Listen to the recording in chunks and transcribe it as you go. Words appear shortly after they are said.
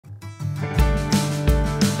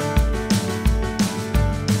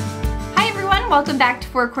welcome back to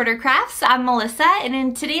 4 Quarter Crafts. I'm Melissa, and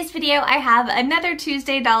in today's video I have another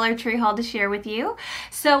Tuesday Dollar Tree haul to share with you.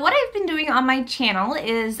 So what I've been doing on my channel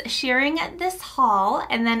is sharing this haul,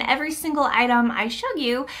 and then every single item I show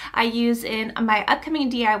you I use in my upcoming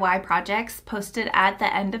DIY projects posted at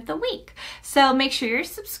the end of the week. So make sure you're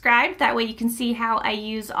subscribed, that way you can see how I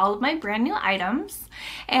use all of my brand new items.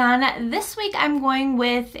 And this week I'm going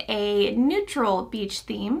with a neutral beach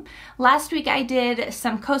theme. Last week I did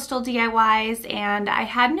some coastal DIYs and I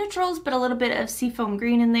had neutrals but a little bit of seafoam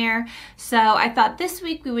green in there. So I thought this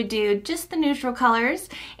week we would do just the neutral colors,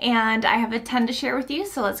 and I have a ton to share with you,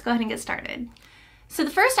 so let's go ahead and get started. So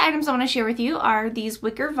the first items I want to share with you are these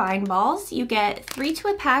wicker vine balls. You get 3 to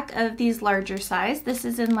a pack of these larger size. This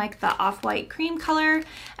is in like the off-white cream color,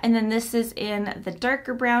 and then this is in the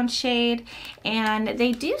darker brown shade. And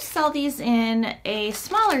they do sell these in a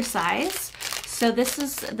smaller size. So this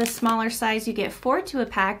is the smaller size. You get 4 to a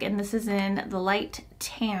pack, and this is in the light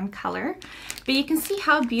tan color. But you can see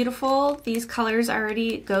how beautiful these colors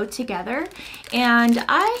already go together. And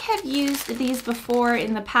I have used these before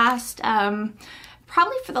in the past.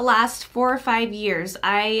 Probably for the last 4 or 5 years,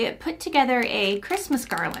 I put together a Christmas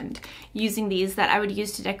garland using these that I would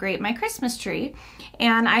use to decorate my Christmas tree.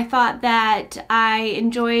 And I thought that I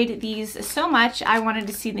enjoyed these so much, I wanted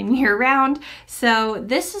to see them year round. So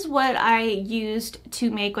this is what I used to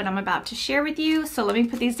make what I'm about to share with you. So let me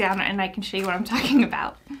put these down and I can show you what I'm talking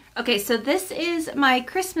about. Okay, so this is my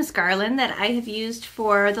Christmas garland that I have used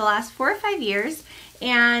for the last 4 or 5 years.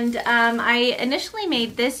 And I initially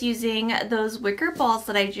made this using those wicker balls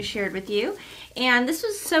that I just shared with you. And this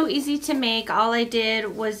was so easy to make. All I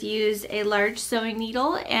did was use a large sewing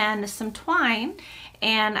needle and some twine.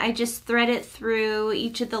 And I just thread it through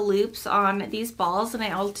each of the loops on these balls, and I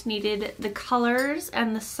alternated the colors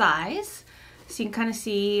and the size. So you can kind of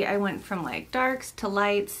see I went from like darks to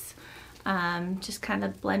lights. Just kind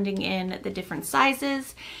of blending in the different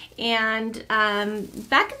sizes. And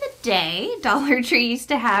back in the day, Dollar Tree used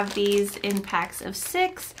to have these in packs of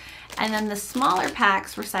 6, and then the smaller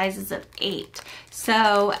packs were sizes of 8.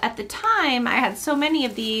 So at the time, I had so many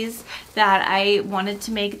of these that I wanted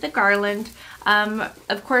to make the garland.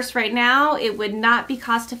 Of course, right now, it would not be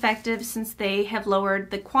cost effective since they have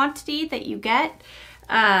lowered the quantity that you get.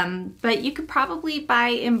 But you could probably buy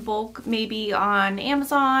in bulk, maybe on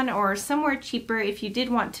Amazon or somewhere cheaper if you did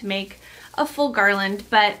want to make a full garland.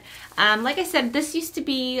 But like I said, this used to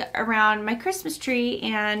be around my Christmas tree,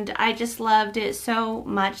 and I just loved it so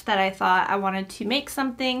much that I thought I wanted to make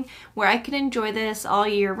something where I could enjoy this all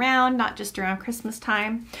year round, not just around Christmas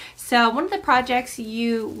time. So one of the projects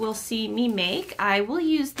you will see me make, I will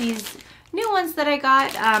use these new ones that I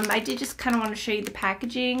got. I did just kind of want to show you the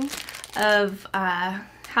packaging of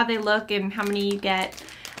how they look and how many you get,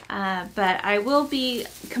 but I will be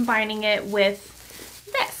combining it with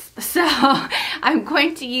this. So I'm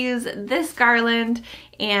going to use this garland,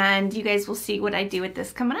 and you guys will see what I do with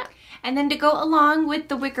this coming up. And then to go along with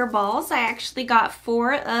the wicker balls, I actually got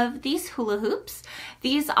 4 of these hula hoops.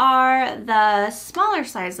 These are the smaller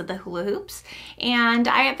size of the hula hoops, and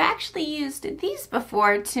I have actually used these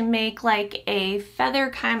before to make like a feather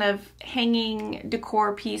kind of hanging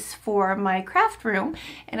decor piece for my craft room,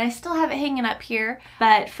 and I still have it hanging up here.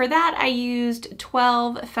 But for that I used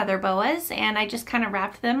 12 feather boas, and I just kind of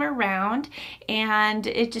wrapped them around, and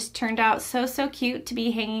it just turned out so cute to be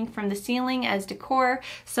hanging from the ceiling as decor.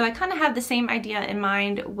 So I kind of have the same idea in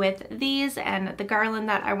mind with these and the garland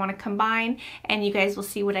that I want to combine, and you guys will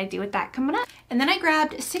see what I do with that coming up. And then I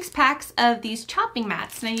grabbed 6 packs of these chopping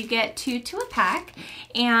mats. Now you get 2 to a pack,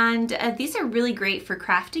 and these are really great for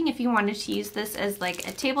crafting if you wanted to use this as like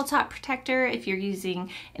a tabletop protector, if you're using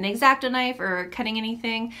an X-Acto knife or cutting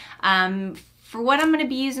anything. For what I'm going to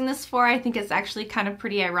be using this for, I think it's actually kind of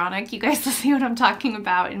pretty ironic. You guys will see what I'm talking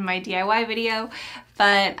about in my DIY video,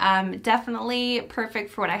 but definitely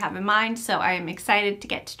perfect for what I have in mind. So I am excited to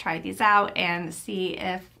get to try these out and see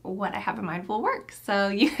if what I have in mind will work. So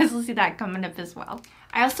you guys will see that coming up as well.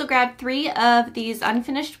 I also grabbed 3 of these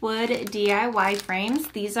unfinished wood DIY frames.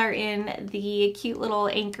 These are in the cute little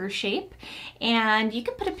anchor shape, and you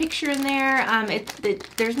can put a picture in there.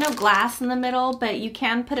 There's no glass in the middle, but you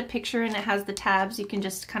can put a picture, and it has the tabs. You can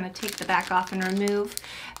just kind of take the back off and remove.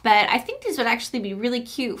 But I think these would actually be really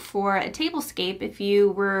cute for a tablescape if you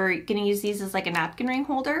were going to use these as like a napkin ring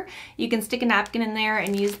holder. You can stick a napkin in there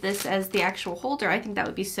and use this as the actual holder. I think that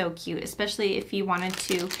would be so cute, especially if you wanted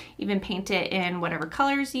to even paint it in whatever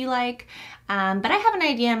colors you like. But I have an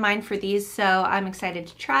idea in mind for these, so I'm excited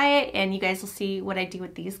to try it, and you guys will see what I do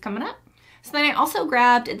with these coming up. So then I also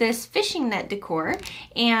grabbed this fishing net decor,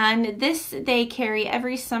 and this they carry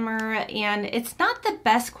every summer, and it's not the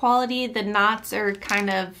best quality. The knots are kind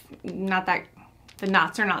of not that, the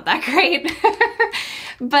knots are not that great,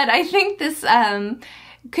 but I think this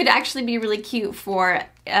could actually be really cute for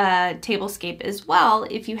a tablescape as well.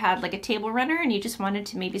 If you had like a table runner and you just wanted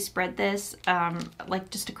to maybe spread this like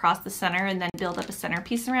just across the center and then build up a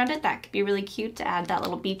centerpiece around it, that could be really cute to add that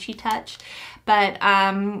little beachy touch. But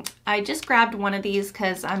I just grabbed one of these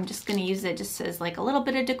because I'm just going to use it just as like a little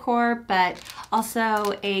bit of decor, but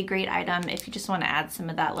also a great item if you just want to add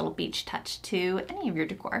some of that little beach touch to any of your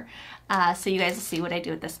decor. So you guys will see what I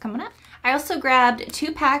do with this coming up. I also grabbed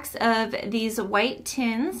 2 packs of these white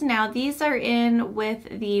tins. Now these are in with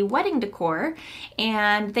the wedding decor,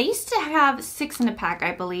 and they used to have 6 in a pack,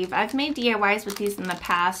 I believe. I've made DIYs with these in the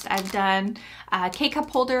past. I've done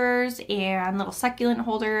K-cup holders and little succulent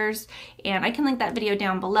holders, and I can link that video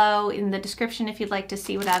down below in the description if you'd like to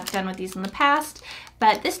see what I've done with these in the past.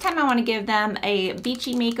 But this time I want to give them a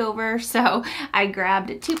beachy makeover, so I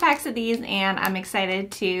grabbed 2 packs of these, and I'm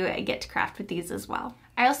excited to get to craft with these as well.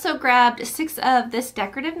 I also grabbed 6 of this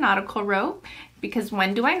decorative nautical rope, because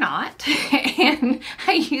when do I not? And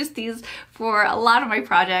I use these for a lot of my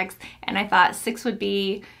projects, and I thought 6 would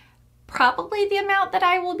be probably the amount that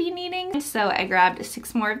I will be needing. So I grabbed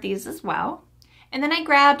 6 more of these as well. And then I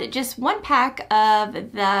grabbed just 1 pack of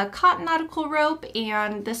the cotton nautical rope,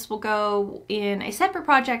 and this will go in a separate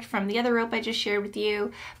project from the other rope I just shared with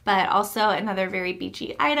you, but also another very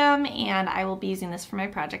beachy item, and I will be using this for my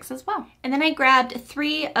projects as well. And then I grabbed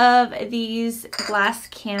 3 of these glass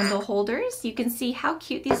candle holders. You can see how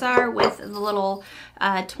cute these are with the little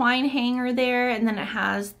twine hanger there, and then it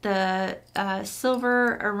has the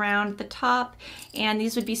silver around the top, and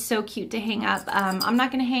these would be so cute to hang up. I'm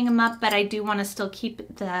not going to hang them up, but I do want to still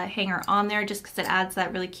keep the hanger on there just because it adds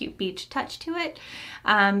that really cute beach touch to it.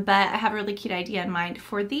 But I have a really cute idea in mind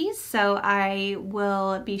for these, so I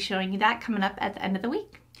will be showing you that coming up at the end of the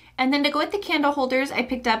week. And then to go with the candle holders, I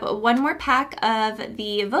picked up 1 more pack of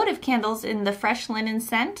the votive candles in the fresh linen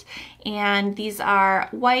scent. And these are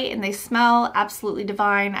white and they smell absolutely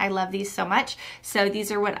divine. I love these so much. So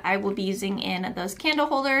these are what I will be using in those candle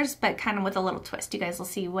holders, but kind of with a little twist. You guys will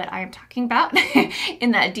see what I am talking about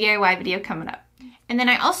in that DIY video coming up. And then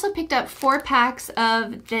I also picked up 4 packs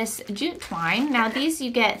of this jute twine. Now these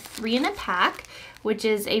you get 3 in a pack, which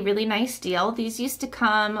is a really nice deal. These used to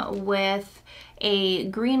come with a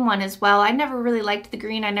green one as well. I never really liked the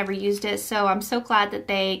green, I never used it, so I'm so glad that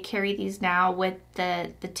they carry these now with the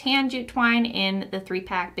tan jute twine in the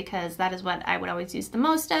 3-pack, because that is what I would always use the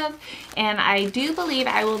most of, and I do believe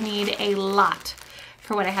I will need a lot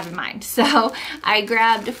for what I have in mind. So I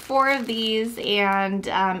grabbed 4 of these, and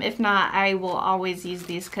if not, I will always use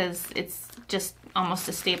these because it's just almost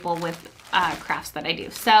a staple with crafts that I do.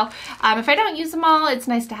 So if I don't use them all, it's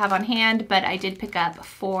nice to have on hand, but I did pick up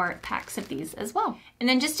 4 packs of these as well. And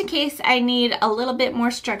then just in case I need a little bit more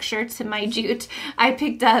structure to my jute, I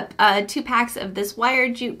picked up 2 packs of this wire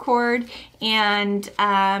jute cord, and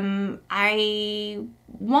I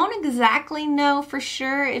won't exactly know for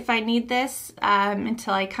sure if I need this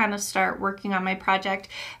until I kind of start working on my project,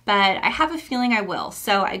 but I have a feeling I will.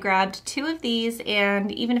 So I grabbed 2 of these,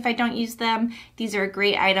 and even if I don't use them, these are a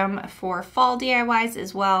great item for fall DIYs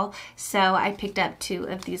as well. So I picked up 2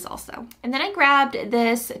 of these also. And then I grabbed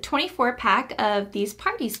this 24 pack of these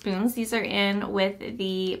party spoons. These are in with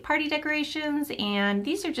the party decorations, and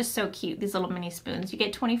these are just so cute, these little mini spoons. You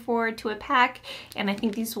get 24 to a pack, and I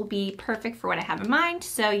think these will be perfect for what I have in mind.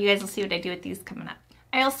 So you guys will see what I do with these coming up.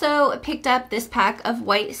 I also picked up this pack of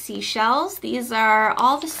white seashells. These are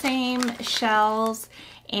all the same shells,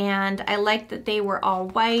 and I liked that they were all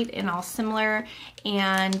white and all similar,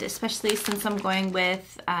 and especially since I'm going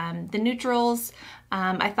with the neutrals,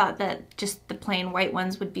 I thought that just the plain white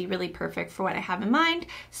ones would be really perfect for what I have in mind,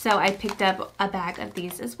 so I picked up a bag of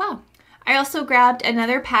these as well. I also grabbed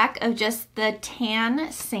another pack of just the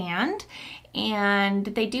tan sand, and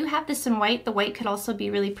they do have this in white. The white could also be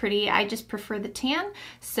really pretty. I just prefer the tan,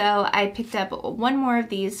 so I picked up 1 more of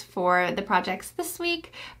these for the projects this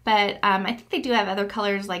week, but I think they do have other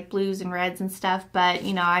colors like blues and reds and stuff, but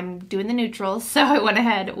you know, I'm doing the neutrals, so I went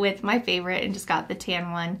ahead with my favorite and just got the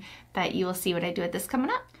tan one, but you will see what I do with this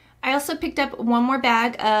coming up. I also picked up one more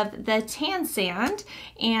bag of the tan sand,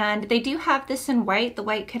 and they do have this in white. The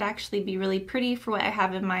white could actually be really pretty for what I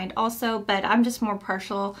have in mind also, but I'm just more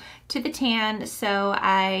partial to the tan, so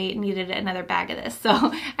I needed another bag of this.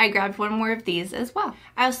 So I grabbed one more of these as well.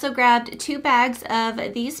 I also grabbed 2 bags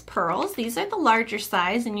of these pearls. These are the larger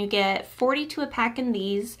size, and you get 40 to a pack in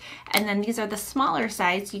these, and then these are the smaller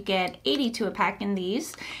size. You get 80 to a pack in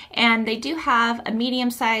these, and they do have a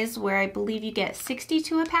medium size where I believe you get 60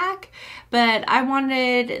 to a pack. But I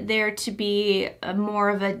wanted there to be more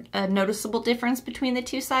of a noticeable difference between the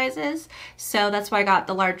 2 sizes, so that's why I got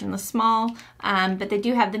the large and the small, but they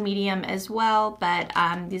do have the medium as well, but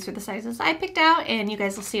these are the sizes I picked out, and you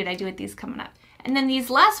guys will see what I do with these coming up. And then these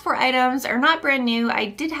last 4 items are not brand new. I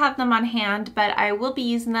did have them on hand, but I will be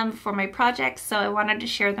using them for my projects, so I wanted to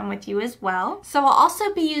share them with you as well. So I'll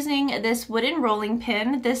also be using this wooden rolling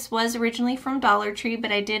pin. This was originally from Dollar Tree,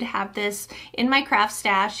 but I did have this in my craft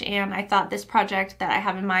stash, and I thought this project that I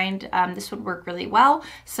have in mind, this would work really well.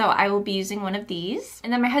 So I will be using one of these.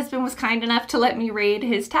 And then my husband was kind enough to let me raid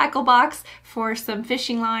his tackle box for some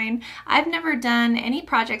fishing line. I've never done any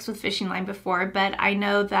projects with fishing line before, but I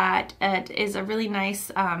know that it is a really nice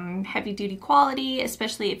heavy duty quality,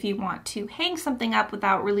 especially if you want to hang something up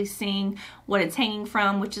without really seeing what it's hanging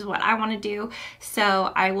from, which is what I want to do.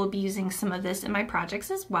 So I will be using some of this in my projects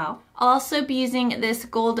as well. I'll also be using this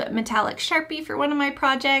gold metallic Sharpie for one of my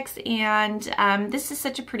projects, and this is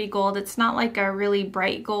such a pretty gold. It's not like a really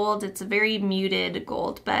bright gold, it's a very muted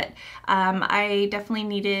gold, but I definitely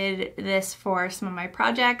needed this for some of my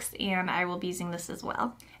projects, and I will be using this as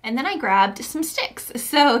well. And then I grabbed some sticks.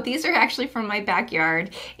 So these are actually from my backyard,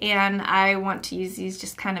 and I want to use these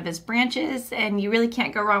just kind of as branches, and you really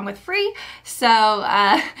can't go wrong with free. So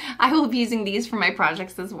I will be using these for my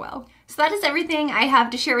projects as well. So that is everything I have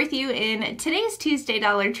to share with you in today's Tuesday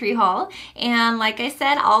Dollar Tree haul. And like I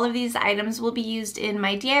said, all of these items will be used in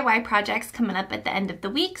my DIY projects coming up at the end of the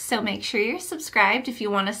week. So make sure you're subscribed if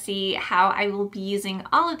you want to see how I will be using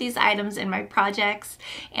all of these items in my projects.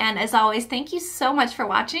 And as always, thank you so much for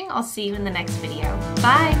watching. I'll see you in the next video.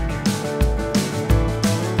 Bye!